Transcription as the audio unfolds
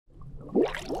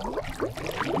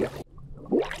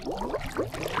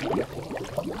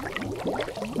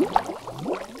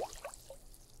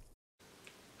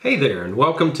Hey there, and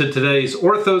welcome to today's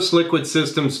Orthos Liquid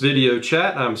Systems video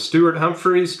chat. I'm Stuart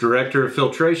Humphreys, Director of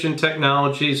Filtration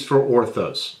Technologies for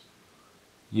Orthos.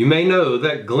 You may know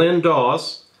that Glenn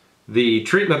Doss, the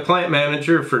Treatment Plant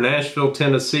Manager for Nashville,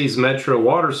 Tennessee's Metro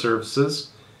Water Services,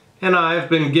 and I have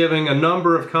been giving a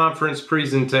number of conference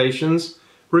presentations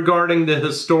regarding the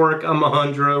historic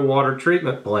Omohundro Water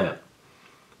Treatment Plant.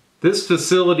 This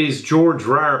facility's George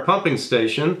Ryer pumping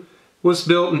station was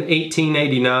built in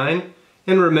 1889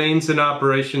 and remains in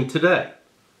operation today.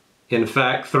 In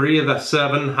fact, 3 of the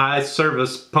 7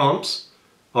 high-service pumps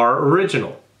are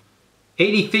original.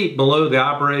 80 feet below the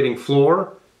operating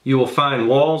floor, you will find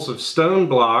walls of stone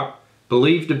block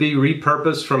believed to be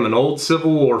repurposed from an old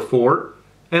Civil War fort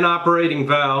and operating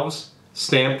valves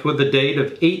stamped with the date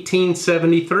of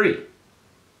 1873.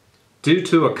 Due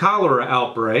to a cholera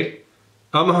outbreak,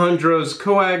 Omohundro's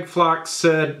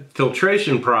coag-floc-sed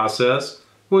filtration process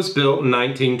was built in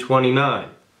 1929.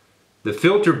 The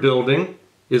filter building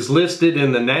is listed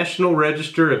in the National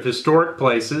Register of Historic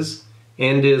Places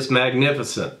and is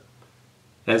magnificent.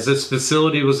 As this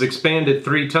facility was expanded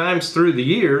 3 times through the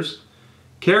years,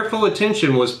 careful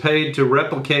attention was paid to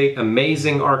replicate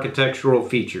amazing architectural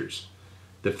features.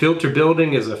 The filter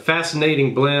building is a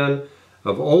fascinating blend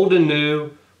of old and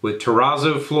new, with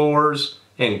terrazzo floors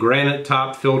and granite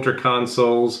top filter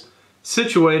consoles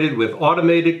situated with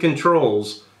automated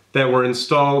controls that were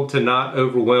installed to not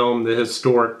overwhelm the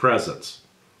historic presence.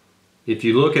 If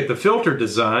you look at the filter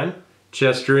design,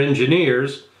 Chester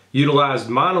engineers utilized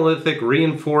monolithic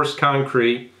reinforced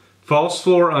concrete false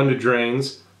floor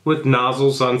underdrains with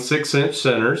nozzles on 6-inch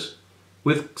centers,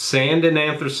 with sand and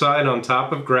anthracite on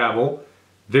top of gravel,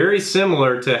 very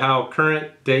similar to how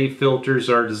current day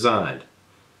filters are designed.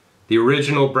 The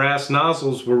original brass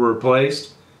nozzles were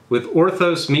replaced with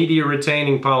Orthos media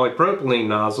retaining polypropylene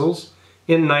nozzles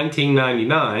in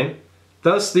 1999,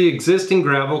 thus the existing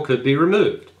gravel could be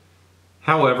removed.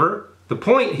 However, the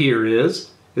point here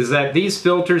is that these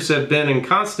filters have been in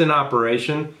constant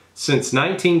operation since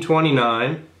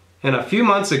 1929, and a few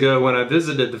months ago when I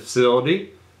visited the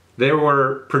facility, they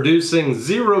were producing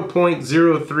 0.03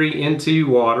 NTU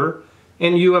water,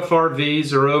 and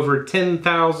UFRVs are over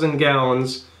 10,000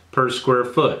 gallons per square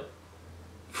foot.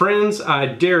 Friends, I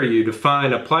dare you to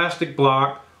find a plastic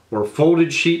block or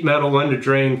folded sheet metal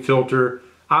underdrain filter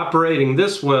operating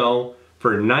this well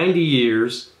for 90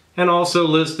 years and also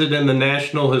listed in the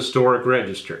National Historic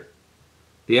Register.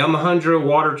 The Omohundro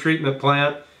Water Treatment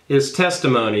Plant is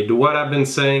testimony to what I've been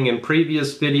saying in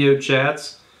previous video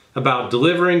chats about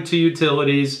delivering to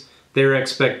utilities their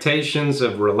expectations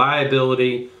of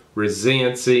reliability,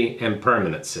 resiliency, and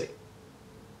permanency.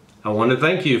 I want to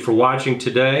thank you for watching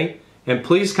today, and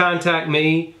please contact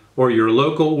me or your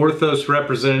local Orthos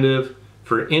representative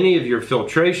for any of your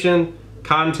filtration,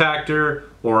 contactor,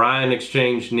 or ion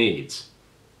exchange needs.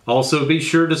 Also be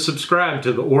sure to subscribe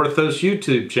to the Orthos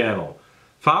YouTube channel,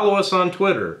 follow us on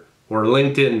Twitter, or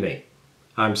LinkedIn me.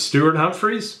 I'm Stuart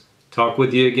Humphreys. Talk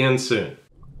with you again soon.